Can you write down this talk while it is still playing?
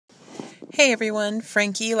Hey everyone,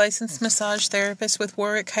 Frankie, licensed massage therapist with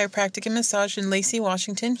Warwick Chiropractic and Massage in Lacey,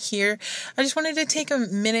 Washington here. I just wanted to take a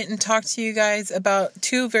minute and talk to you guys about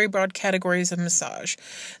two very broad categories of massage.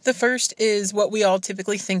 The first is what we all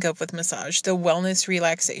typically think of with massage, the wellness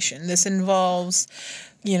relaxation. This involves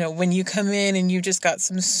when you come in and you just got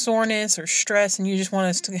some soreness or stress and you just want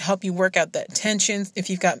us to help you work out that tension.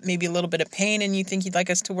 If you've got maybe a little bit of pain and you think you'd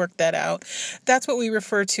like us to work that out, that's what we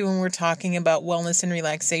refer to when we're talking about wellness and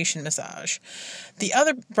relaxation massage. The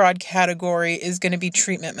other broad category is going to be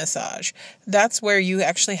treatment massage. That's where you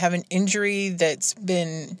actually have an injury that's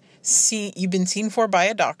you've been seen for by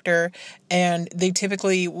a doctor, and they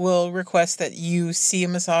typically will request that you see a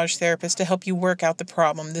massage therapist to help you work out the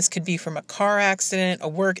problem. This could be from a car accident, a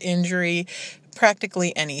work injury,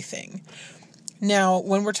 practically anything. Now,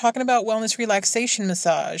 when we're talking about wellness relaxation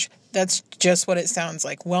massage, that's just what it sounds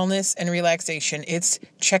like. Wellness and relaxation. It's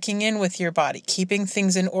checking in with your body, keeping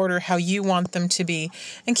things in order how you want them to be,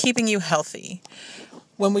 and keeping you healthy.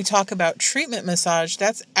 When we talk about treatment massage,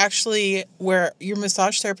 that's actually where your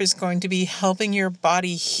massage therapist is going to be helping your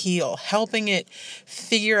body heal, helping it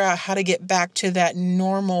figure out how to get back to that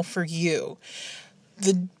normal for you.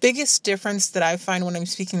 The biggest difference that I find when I'm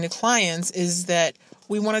speaking to clients is that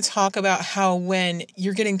we want to talk about how when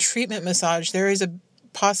you're getting treatment massage, there is a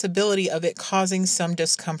possibility of it causing some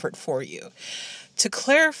discomfort for you. To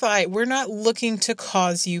clarify, we're not looking to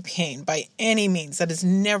cause you pain by any means. That is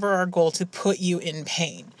never our goal, to put you in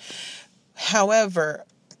pain. However,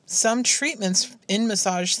 some treatments in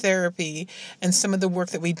massage therapy and some of the work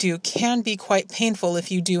that we do can be quite painful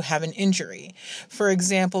if you do have an injury. For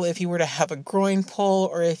example, if you were to have a groin pull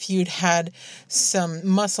or if you'd had some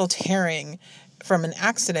muscle tearing from an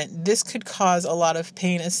accident, this could cause a lot of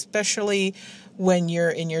pain, especially when you're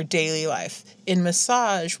in your daily life. In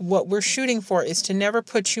massage, what we're shooting for is to never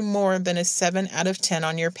put you more than a 7 out of 10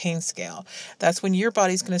 on your pain scale. That's when your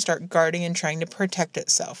body's going to start guarding and trying to protect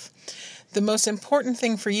itself. The most important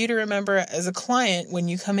thing for you to remember as a client when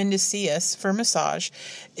you come in to see us for massage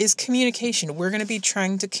is communication. We're going to be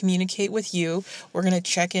trying to communicate with you. We're going to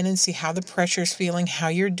check in and see how the pressure's feeling, how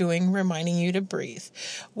you're doing, reminding you to breathe.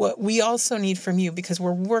 What we also need from you, because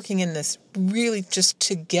we're working in this really just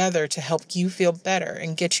together to help you feel better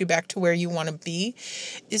and get you back to where you want to be,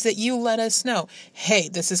 is that you let us know, hey,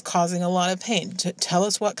 this is causing a lot of pain. Tell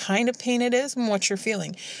us what kind of pain it is and what you're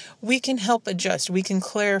feeling. We can help adjust. We can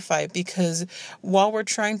clarify, because while we're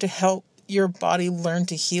trying to help your body learn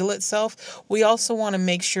to heal itself, we also want to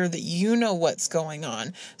make sure that you know what's going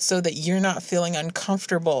on so that you're not feeling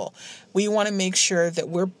uncomfortable. We want to make sure that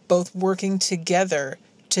we're both working together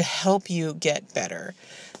to help you get better.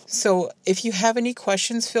 So if you have any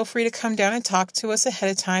questions, feel free to come down and talk to us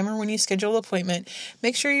ahead of time or when you schedule an appointment.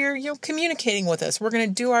 Make sure you're communicating with us. We're going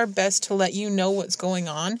to do our best to let you know what's going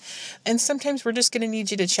on. And sometimes we're just going to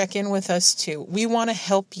need you to check in with us too. We want to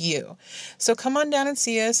help you. So come on down and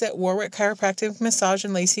see us at Warwick Chiropractic Massage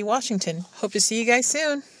in Lacey, Washington. Hope to see you guys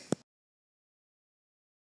soon.